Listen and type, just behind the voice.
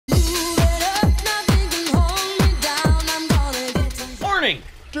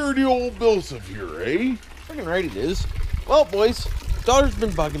dirty old BillSiff here, eh? Freaking right it is. Well, boys, daughter's been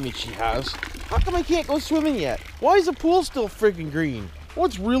bugging me, she has. How come I can't go swimming yet? Why is the pool still freaking green?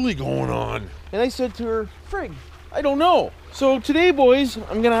 What's really going on? And I said to her, frig, I don't know. So today, boys,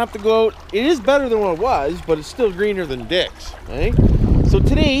 I'm gonna have to go out. It is better than what it was, but it's still greener than Dick's, eh? So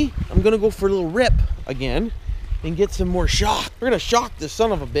today, I'm gonna go for a little rip again and get some more shock. We're gonna shock this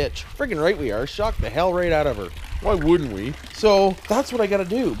son of a bitch. Freaking right we are. Shock the hell right out of her. Why wouldn't we? So that's what I gotta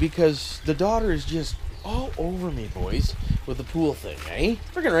do, because the daughter is just all over me, boys, with the pool thing, eh?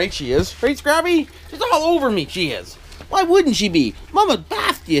 Freaking right she is. Right, Scrappy? She's all over me, she is. Why wouldn't she be? Mama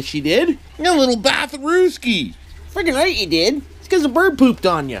bathed you, she did. You little batharooski. Freaking right you did. It's because a bird pooped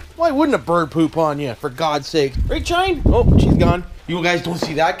on you. Why wouldn't a bird poop on you, for God's sake? Right, Shine? Oh, she's gone. You guys don't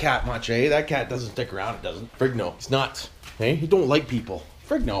see that cat much, eh? That cat doesn't stick around, it doesn't. Frig no, it's nuts. Eh? He don't like people.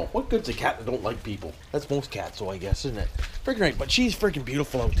 Frig no. What good's a cat that don't like people? That's most cats, so I guess, isn't it? Freaking right, but she's freaking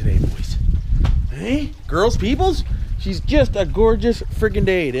beautiful out today, boys. Hey, girls, peoples, she's just a gorgeous friggin'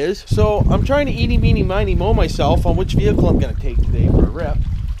 day it is. So I'm trying to eeny, meeny, miny, moe myself on which vehicle I'm gonna take today for a rip.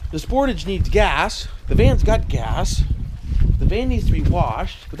 The Sportage needs gas. The van's got gas. The van needs to be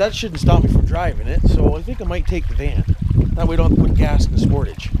washed, but that shouldn't stop me from driving it. So I think I might take the van. That way I don't have to put gas in the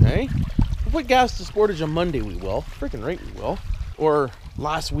Sportage, eh? We'll put gas in the Sportage on Monday, we will. Freaking right we will. Or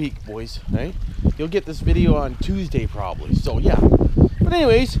last week, boys, eh? You'll get this video on Tuesday probably, so yeah. But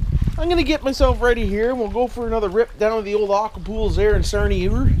anyways, I'm gonna get myself ready here, and we'll go for another rip down to the old Aqua Pools there in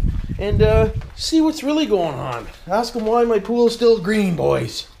Sarnia and see what's really going on. Ask them why my pool is still green,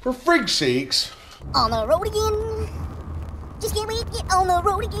 boys. For frig's sakes. On the road again. Just can't wait to get on the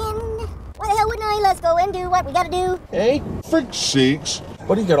road again. Why the hell wouldn't I? Let's go and do what we gotta do. Hey? Frig's sakes.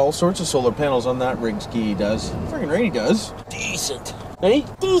 But he got all sorts of solar panels on that rig ski he does. Friggin' right he does. Decent. Hey?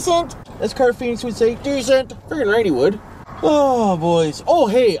 Decent. As Car Phoenix would say, decent. Friggin' right he would. Oh, boys. Oh,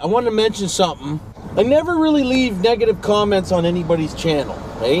 hey, I wanted to mention something. I never really leave negative comments on anybody's channel.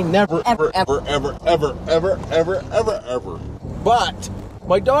 Hey? Never, Ever. But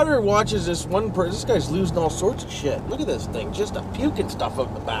my daughter watches this one person. This guy's losing all sorts of shit. Look at this thing. Just a puking stuff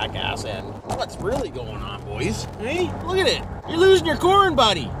up the back ass end. What's really going on, boys? Hey? Look at it. You're losing your corn,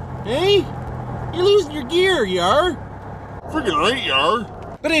 buddy. Hey? You're losing your gear, you are. Friggin' right you are.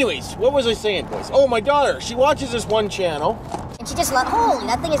 But anyways, what was I saying, boys? Oh, my daughter. She watches this one channel. And she just holy,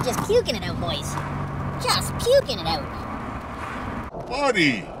 that thing is just puking it out, boys. Just puking it out.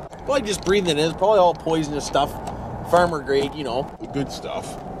 Buddy. Probably just breathing it in. It's probably all poisonous stuff. Farmer grade, you know. The good stuff.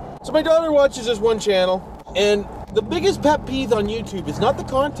 So my daughter watches this one channel, and the biggest pet peeve on YouTube is not the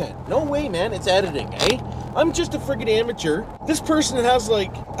content. No way, man. It's editing, eh? I'm just a friggin' amateur. This person has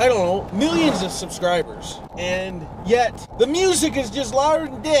like, I don't know, millions of subscribers. And yet, the music is just louder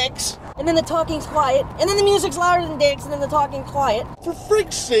than Dick's. And then the talking's quiet. And then the music's louder than Dick's. And then the talking's quiet. For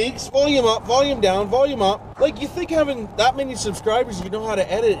frig's sakes, volume up, volume down, volume up. Like, you think having that many subscribers, you know how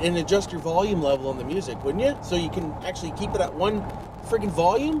to edit and adjust your volume level on the music, wouldn't you? So you can actually keep it at one friggin'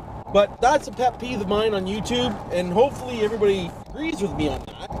 volume? But that's a pet peeve of mine on YouTube, and hopefully everybody agrees with me on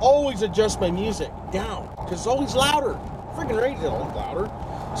that. Always adjust my music down, because it's always louder. Freaking right, it's always louder.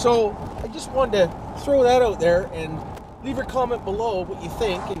 So I just wanted to throw that out there and leave a comment below what you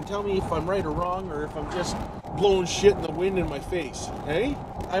think and tell me if I'm right or wrong, or if I'm just blowing shit in the wind in my face. Hey?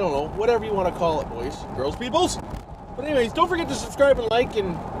 I don't know. Whatever you want to call it, boys. Girls, peoples. But anyways, don't forget to subscribe and like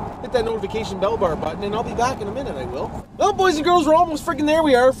and hit that notification bell bar button, and I'll be back in a minute, I will. Well, boys and girls, we're almost freaking there.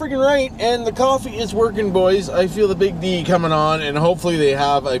 We are freaking right, and the coffee is working, boys. I feel the big D coming on, and hopefully they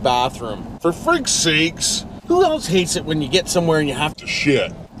have a bathroom. For frig's sakes. Who else hates it when you get somewhere and you have to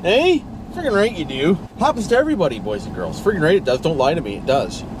Shit. Hey? Friggin' right you do. Happens to everybody, boys and girls. Friggin' right it does. Don't lie to me. It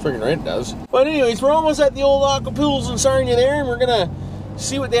does. Friggin' right it does. But anyways, we're almost at the old Aqua Pools in Sarnia there, and we're gonna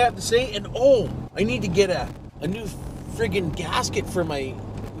see what they have to say. And oh, I need to get a new friggin' gasket for my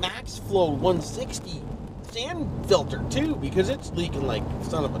Max Flow 160 sand filter too, because it's leaking like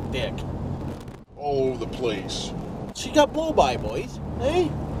son of a dick. All over the place. She got blow-by, boys.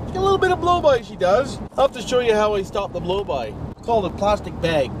 Hey? She got a little bit of blow-by, she does. I'll have to show you how I stop the blow-by. It's called a plastic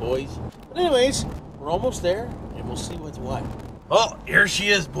bag, boys. But anyways, we're almost there, and we'll see what's what. Oh, here she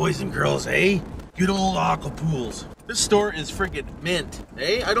is, boys and girls, eh? Good old Aqua Pools. This store is friggin' mint,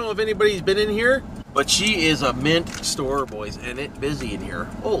 eh? I don't know if anybody's been in here, but she is a mint store, boys, and it's busy in here.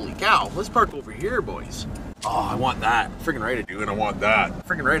 Holy cow, let's park over here, boys. Oh, I want that. Friggin' right I do, and I want that.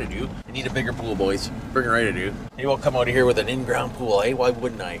 Friggin' right I do. I need a bigger pool, boys. Friggin' right I do. Maybe I'll come out of here with an in-ground pool, eh? Why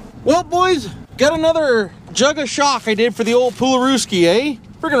wouldn't I? Well, boys, got another jug of shock I did for the old Poolarooski, eh?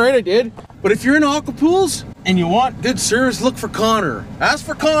 Friggin' right I did. But if you're in Aqua Pools and you want good service, look for Connor. Ask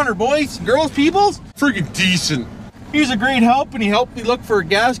for Connor, boys, girls, peoples. Friggin' decent. He was a great help, and he helped me look for a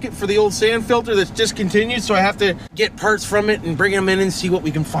gasket for the old sand filter that's discontinued, so I have to get parts from it and bring them in and see what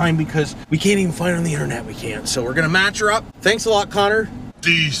we can find, because we can't even find it on the internet. We can't. So we're gonna match her up. Thanks a lot, Connor.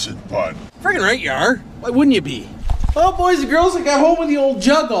 Decent, bud. Friggin' right you are. Why wouldn't you be? Well, boys and girls, I got home with the old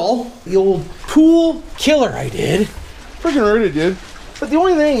juggle. The old pool killer I did. Friggin' right I did. But the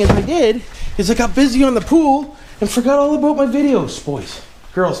only thing is I got busy on the pool and forgot all about my videos, boys,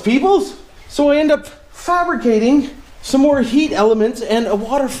 girls, peoples. So I end up fabricating some more heat elements and a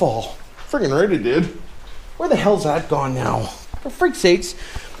waterfall. Friggin' right I did. Where the hell's that gone now? For freak's sakes.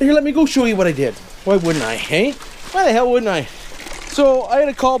 Here, let me go show you what I did. Why wouldn't I, hey? Why the hell wouldn't I? So I had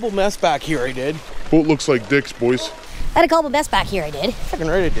a cobble mess back here, I did. Boat looks like dicks, boys. I had a cobble mess back here, I did. Fucking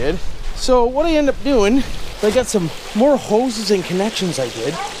right I did. So what I end up doing, I got some more hoses and connections I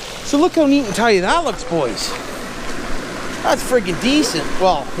did. So look how neat and tidy that looks, boys. That's friggin' decent.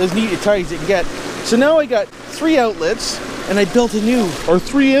 Well, as neat and tidy as it can get. So now I got 3 outlets, and I built a new, Or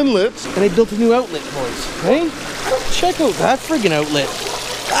 3 inlets. and I built a new outlet, boys. Hey? Check out that friggin' outlet.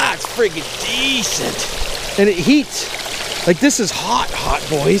 That's friggin' decent. And it heats. Like, this is hot,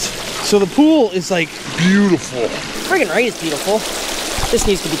 boys. So the pool is like Beautiful. Friggin' right, it's beautiful. This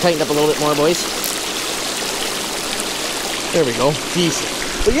needs to be tightened up a little bit more, boys. There we go,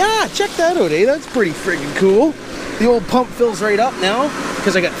 decent. But yeah, check that out, eh? That's pretty friggin' cool. The old pump fills right up now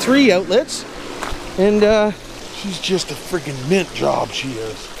because I got 3 outlets. And She's just a friggin' mint job, she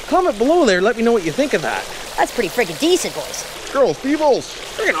is. comment below there, let me know what you think of that. That's pretty freaking decent, boys. Girls, peoples.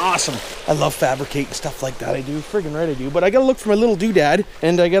 Friggin' awesome. I love fabricating stuff like that, I do. Friggin' right I do. But I gotta look for my little doodad,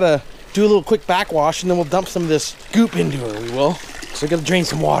 and I gotta do a little quick backwash, and then we'll dump some of this goop into her, we will. So I gotta drain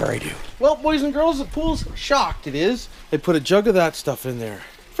some water, I do. Well, boys and girls, the pool's shocked, it is. I put a jug of that stuff in there.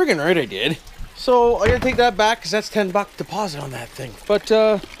 Friggin' right I did. So I gotta take that back, because that's $10 deposit on that thing. But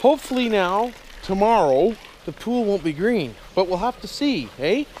hopefully now, tomorrow, the pool won't be green. But we'll have to see,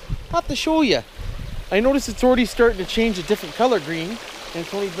 eh? I'll have to show you. I noticed it's already starting to change a different color green, and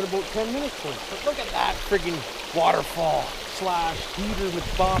it's only been about 10 minutes. But look at that friggin' waterfall slash Peter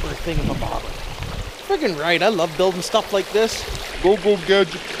McBobber thingamabobber. Friggin' right, I love building stuff like this. Go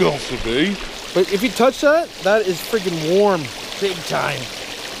gadget BillSiff, eh? But if you touch that, that is friggin' warm, big time.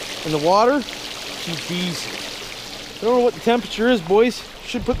 And the water, she's decent. I don't know what the temperature is, boys.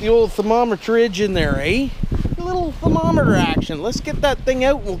 Should put the old thermometer in there, eh? A little thermometer action. Let's get that thing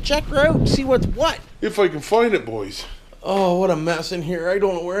out and we'll check her out and see what's what. If I can find it, boys. Oh, what a mess in here. I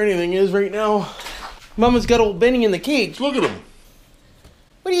don't know where anything is right now. Mama's got old Benny in the cage. Look at him.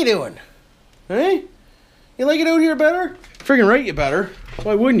 What are you doing? Hey? You like it out here better? Friggin' right you better.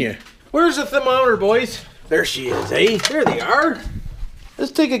 Why wouldn't you? Where's the thermometer, boys? There she is, eh? There they are.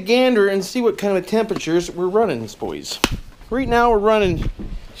 Let's take a gander and see what kind of temperatures we're running, boys. Right now we're running,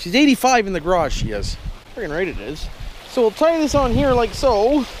 she's 85 in the garage, she is. Friggin' right it is. So we'll tie this on here like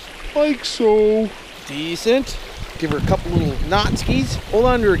so. Like so. Decent. Give her a couple little knotskis. Hold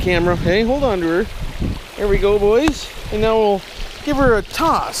on to her, camera. Okay, hold on to her. There we go, boys. And now we'll give her a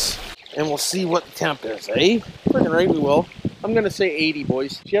toss. And we'll see what the temp is, eh? Friggin' right we will. I'm gonna say 80,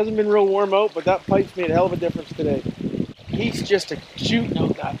 boys. She hasn't been real warm out, but that pipe's made a hell of a difference today. He's just a shooting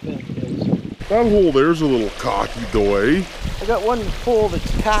out that thing, boys. That hole there's a little cocky though, eh? I got one hole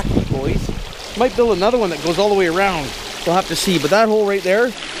that's cocky, boys. Might build another one that goes all the way around. We'll have to see, but that hole right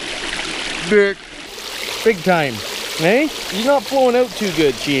there, Dick. big time, eh? She's not flowing out too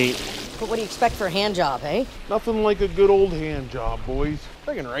good, she ain't. But what do you expect for a hand job, eh? Nothing like a good old hand job, boys.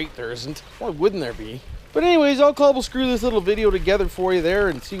 Friggin' right there isn't. Why wouldn't there be? But anyways, I'll cobble screw this little video together for you there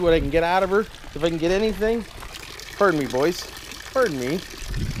and see what I can get out of her. If I can get anything. Pardon me, boys. Pardon me.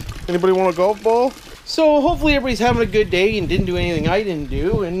 Anybody want a golf ball? So hopefully everybody's having a good day and didn't do anything I didn't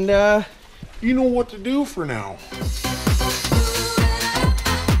do. And You know what to do for now.